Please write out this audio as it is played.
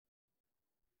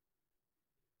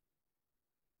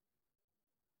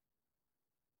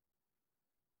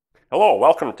Hello,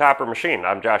 welcome to Topper Machine.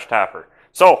 I'm Josh Topper.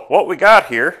 So, what we got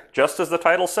here, just as the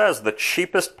title says, the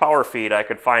cheapest power feed I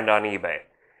could find on eBay. It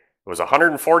was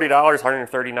 $140,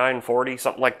 $139.40,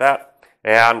 something like that.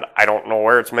 And I don't know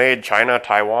where it's made, China,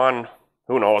 Taiwan,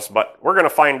 who knows, but we're going to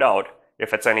find out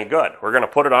if it's any good. We're going to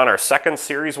put it on our second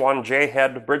Series 1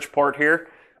 J-head Bridgeport here.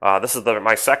 This is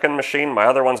my second machine. My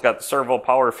other one's got the servo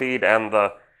power feed and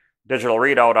the digital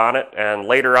readout on it, and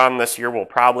later on this year we'll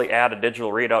probably add a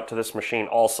digital readout to this machine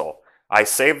also. I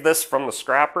saved this from the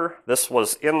scrapper. This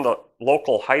was in the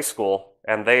local high school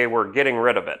and they were getting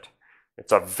rid of it.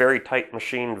 It's a very tight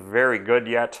machine, very good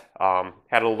yet.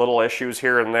 Had a little issues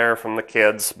here and there from the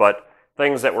kids, but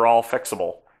things that were all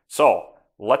fixable. So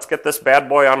let's get this bad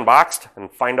boy unboxed and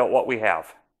find out what we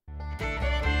have.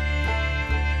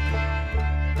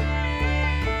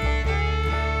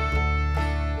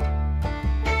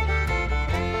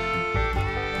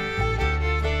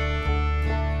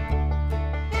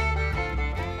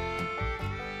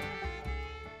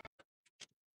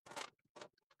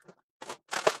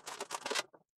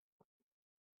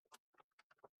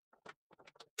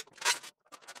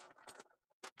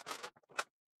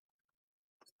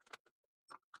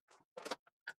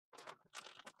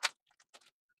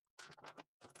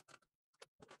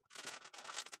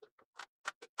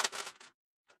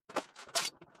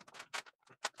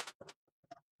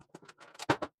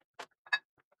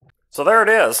 So there it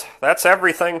is. That's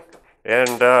everything.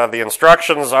 And the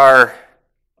instructions are,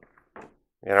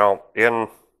 in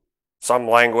some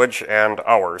language and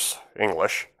ours,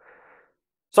 English.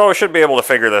 So we should be able to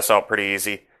figure this out pretty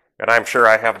easy. And I'm sure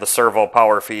I have the servo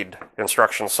power feed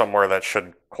instructions somewhere that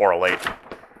should correlate.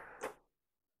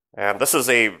 And this is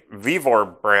a Vevor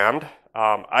brand.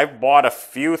 I've bought a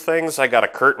few things. I got a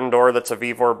curtain door that's a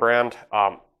Vevor brand,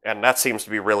 and that seems to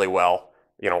be really well.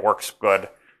 Works good.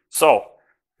 So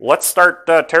let's start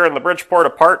tearing the Bridgeport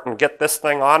apart and get this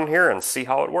thing on here and see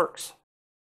how it works.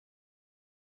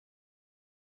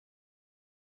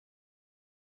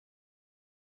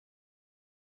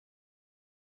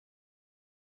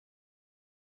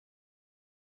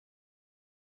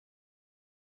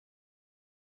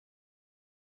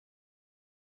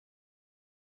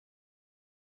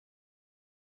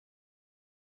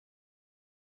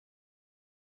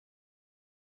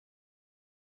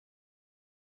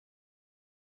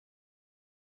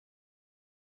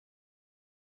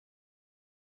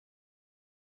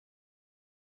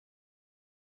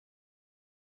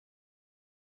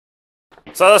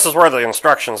 So this is where the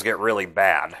instructions get really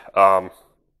bad.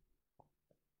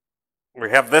 We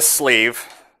have this sleeve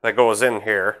that goes in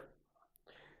here,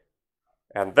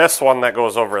 and this one that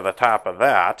goes over the top of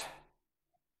that,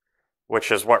 which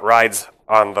is what rides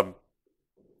on the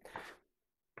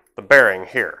bearing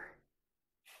here,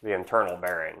 the internal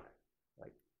bearing.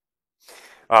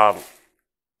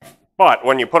 But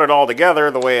when you put it all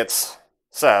together the way it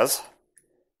says,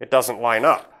 it doesn't line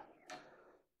up.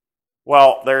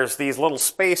 Well, there's these little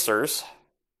spacers,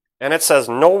 and it says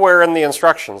nowhere in the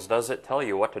instructions does it tell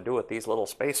you what to do with these little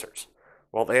spacers.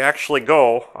 Well, they actually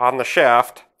go on the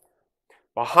shaft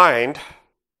behind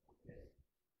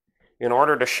in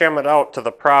order to shim it out to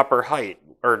the proper height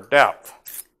or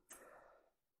depth.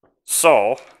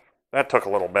 So that took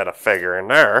a little bit of figuring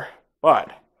there, but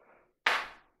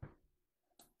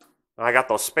I got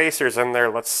those spacers in there.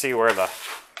 Let's see where the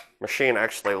machine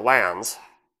actually lands.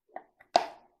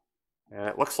 And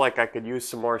it looks like I could use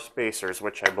some more spacers,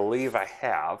 which I believe I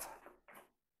have.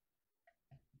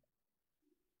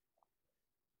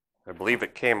 I believe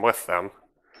it came with them.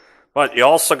 But you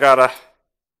also gotta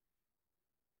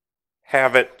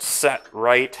have it set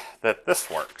right that this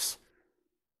works.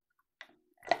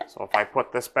 So if I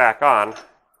put this back on,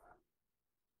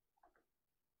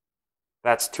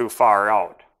 that's too far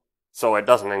out. So it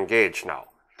doesn't engage now.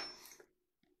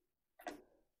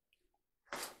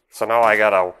 So now I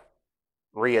gotta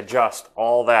readjust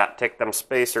all that, take them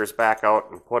spacers back out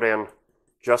and put in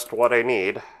just what I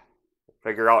need,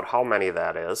 figure out how many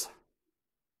that is.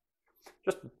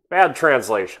 Just bad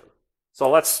translation. So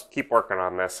let's keep working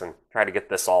on this and try to get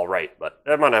this all right, but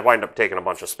I'm going to wind up taking a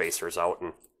bunch of spacers out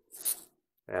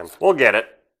and we'll get it.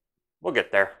 We'll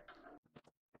get there.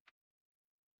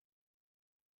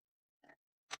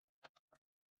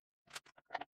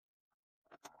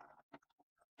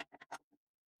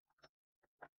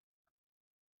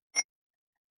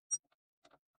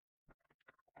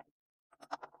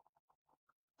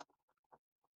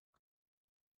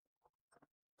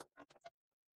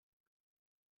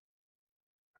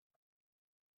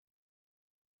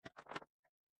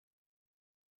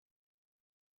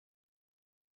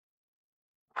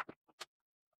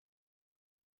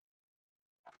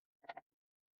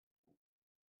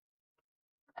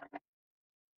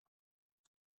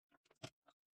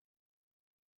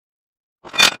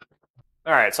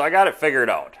 Alright, so I got it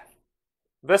figured out.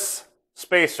 This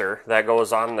spacer that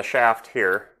goes on the shaft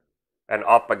here and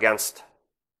up against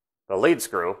the lead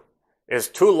screw is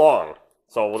too long,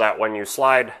 so that when you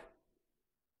slide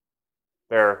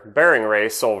their bearing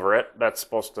race over it, that's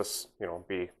supposed to,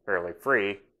 be fairly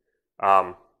free,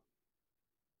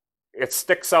 it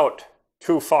sticks out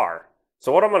too far.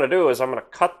 So what I'm going to do is I'm going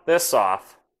to cut this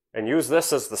off and use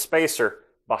this as the spacer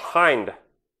behind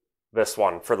this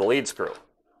one for the lead screw.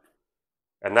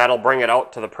 And that'll bring it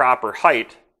out to the proper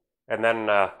height, and then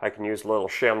I can use little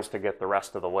shims to get the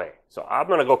rest of the way. So I'm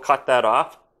going to go cut that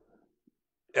off.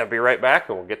 I'll be right back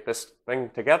and we'll get this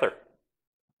thing together.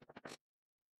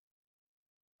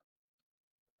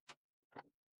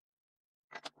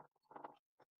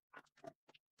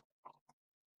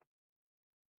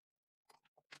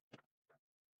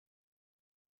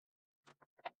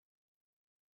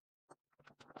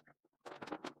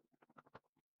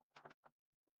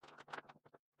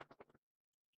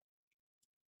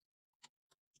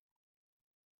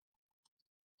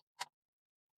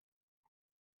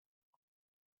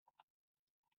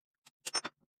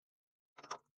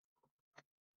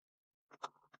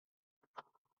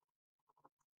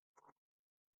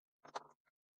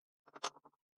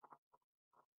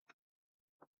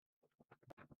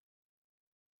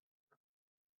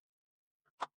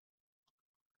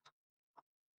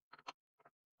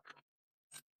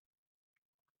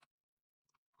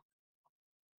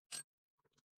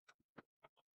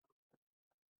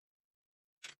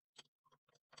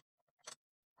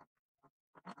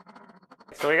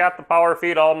 So we got the power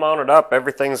feed all mounted up.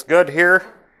 Everything's good here.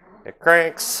 It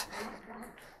cranks.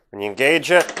 When you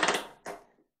engage it,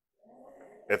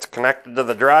 it's connected to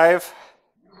the drive.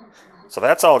 So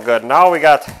that's all good. Now we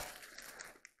got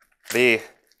the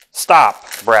stop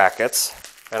brackets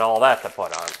and all that to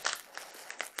put on.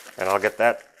 And I'll get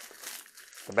the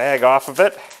bag off of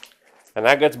it. And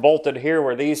that gets bolted here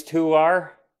where these two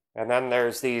are. And then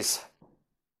there's these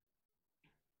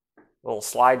little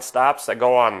slide stops that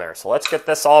go on there. So let's get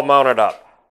this all mounted up.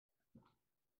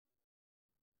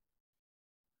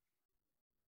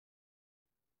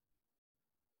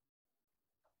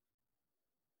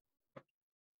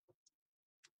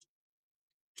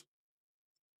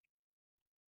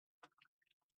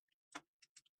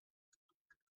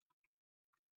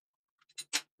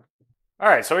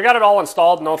 Alright, so we got it all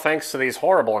installed, no thanks to these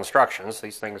horrible instructions.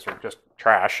 These things are just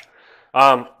trash.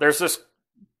 There's this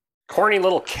corny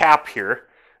little cap here,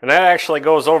 and that actually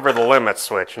goes over the limit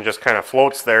switch and just kind of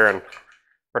floats there and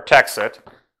protects it.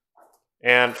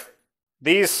 And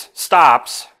these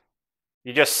stops,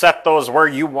 you just set those where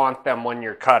you want them when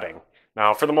you're cutting.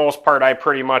 Now, for the most part, I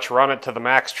pretty much run it to the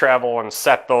max travel and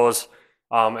set those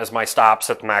as my stops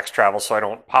at the max travel so I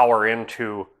don't power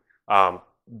into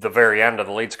the very end of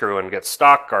the lead screw and get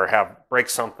stuck or break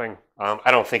something.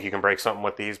 I don't think you can break something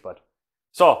with these, but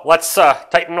so let's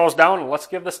tighten those down and let's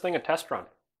give this thing a test run.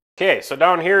 Okay, so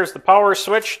down here is the power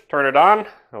switch. Turn it on.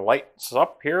 The light's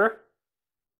up here.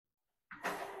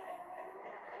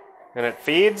 And it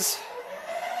feeds.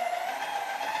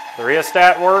 The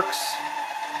rheostat works.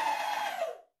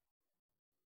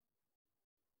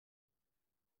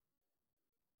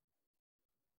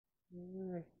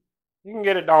 You can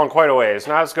get it down quite a ways.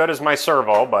 Not as good as my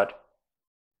servo, but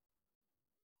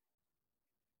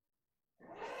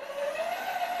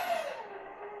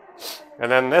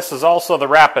and then this is also the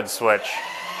rapid switch.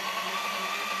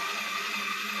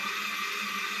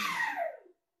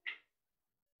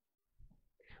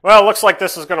 Well, it looks like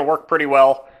this is going to work pretty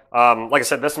well. Like I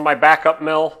said, this is my backup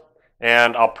mill,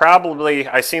 and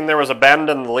I seen there was a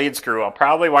bend in the lead screw. I'll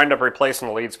probably wind up replacing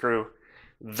the lead screw.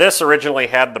 This originally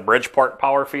had the Bridgeport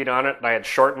power feed on it, and I had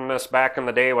shortened this back in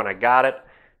the day when I got it,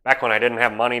 back when I didn't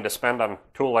have money to spend on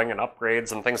tooling and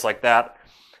upgrades and things like that.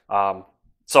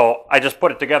 So I just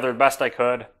put it together the best I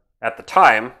could at the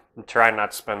time and trying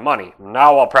not to spend money.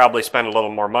 Now I'll probably spend a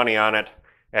little more money on it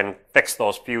and fix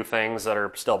those few things that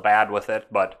are still bad with it,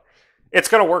 but it's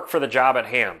going to work for the job at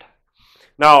hand.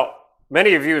 Now,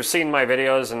 many of you have seen my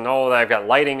videos and know that I've got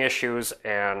lighting issues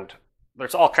and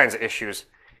there's all kinds of issues.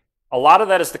 A lot of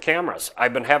that is the cameras.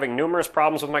 I've been having numerous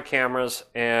problems with my cameras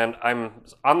and I'm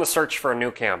on the search for a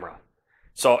new camera.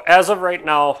 So as of right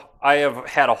now, I have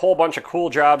had a whole bunch of cool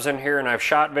jobs in here and I've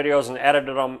shot videos and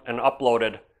edited them and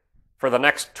uploaded for the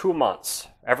next 2 months.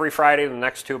 Every Friday the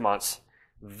next 2 months.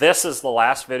 This is the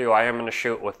last video I am going to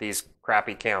shoot with these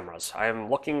crappy cameras. I am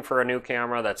looking for a new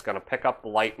camera that's going to pick up the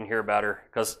light in here better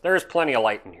because there's plenty of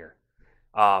light in here.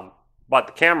 But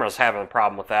the camera's having a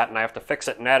problem with that and I have to fix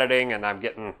it in editing and I'm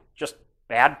getting just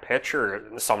bad picture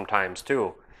sometimes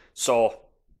too. So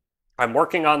I'm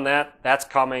working on that. That's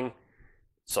coming.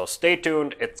 So stay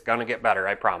tuned, it's gonna get better,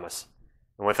 I promise.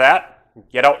 And with that,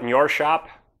 get out in your shop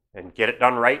and get it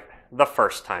done right the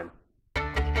first time.